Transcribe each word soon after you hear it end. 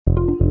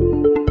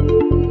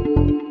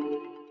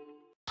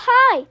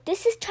Hi,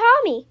 this is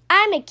Tommy.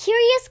 I'm a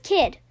curious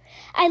kid.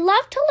 I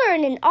love to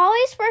learn and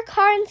always work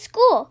hard in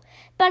school,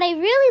 but I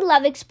really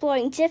love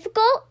exploring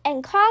difficult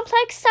and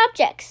complex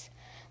subjects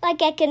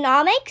like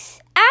economics,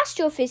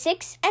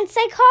 astrophysics, and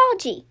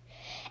psychology.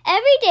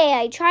 Every day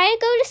I try to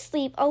go to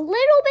sleep a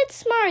little bit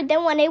smarter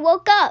than when I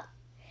woke up.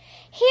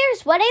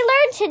 Here's what I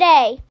learned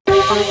today.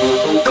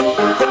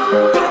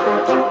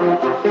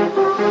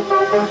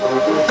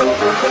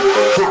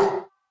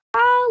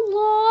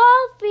 Hello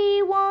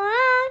everyone,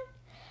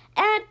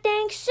 and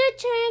thanks for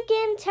tuning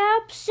in to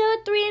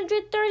episode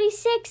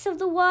 336 of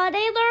the What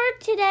I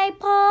Learned Today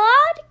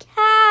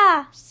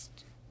podcast.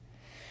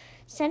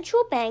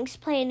 Central banks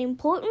play an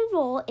important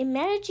role in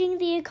managing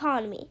the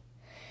economy.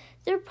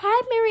 Their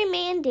primary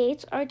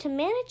mandates are to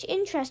manage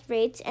interest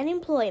rates and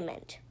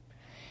employment.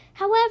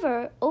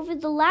 However, over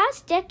the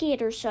last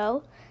decade or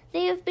so,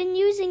 they have been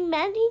using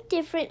many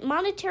different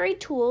monetary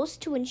tools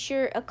to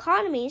ensure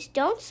economies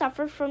don't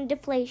suffer from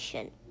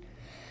deflation.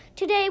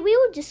 Today, we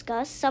will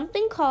discuss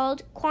something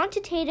called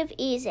quantitative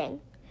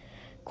easing.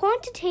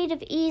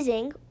 Quantitative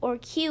easing, or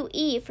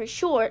QE for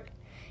short,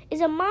 is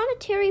a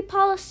monetary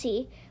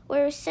policy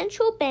where a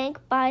central bank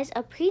buys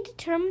a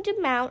predetermined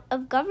amount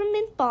of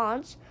government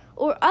bonds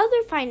or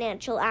other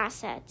financial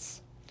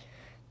assets.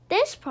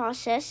 This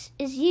process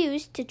is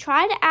used to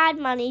try to add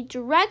money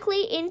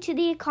directly into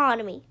the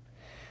economy.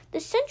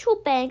 The central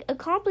bank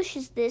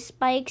accomplishes this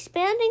by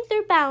expanding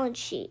their balance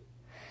sheet.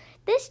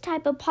 This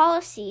type of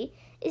policy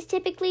is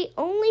typically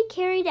only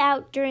carried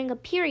out during a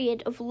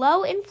period of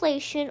low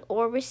inflation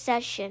or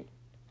recession.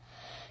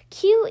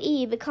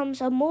 QE becomes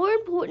a more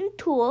important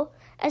tool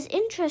as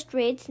interest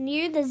rates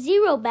near the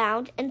zero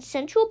bound and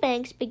central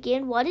banks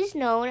begin what is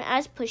known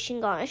as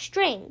pushing on a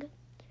string.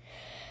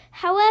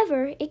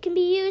 However, it can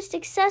be used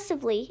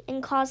excessively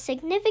and cause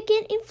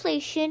significant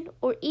inflation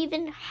or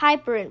even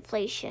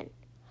hyperinflation.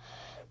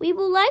 We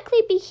will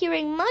likely be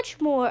hearing much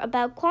more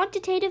about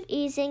quantitative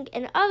easing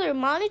and other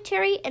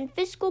monetary and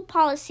fiscal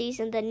policies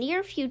in the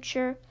near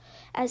future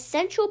as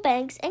central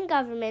banks and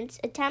governments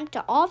attempt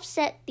to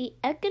offset the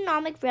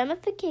economic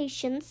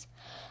ramifications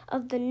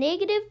of the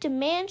negative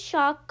demand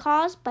shock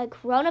caused by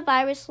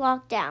coronavirus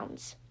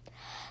lockdowns.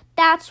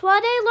 That's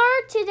what I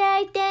learned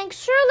today.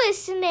 Thanks for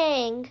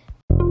listening.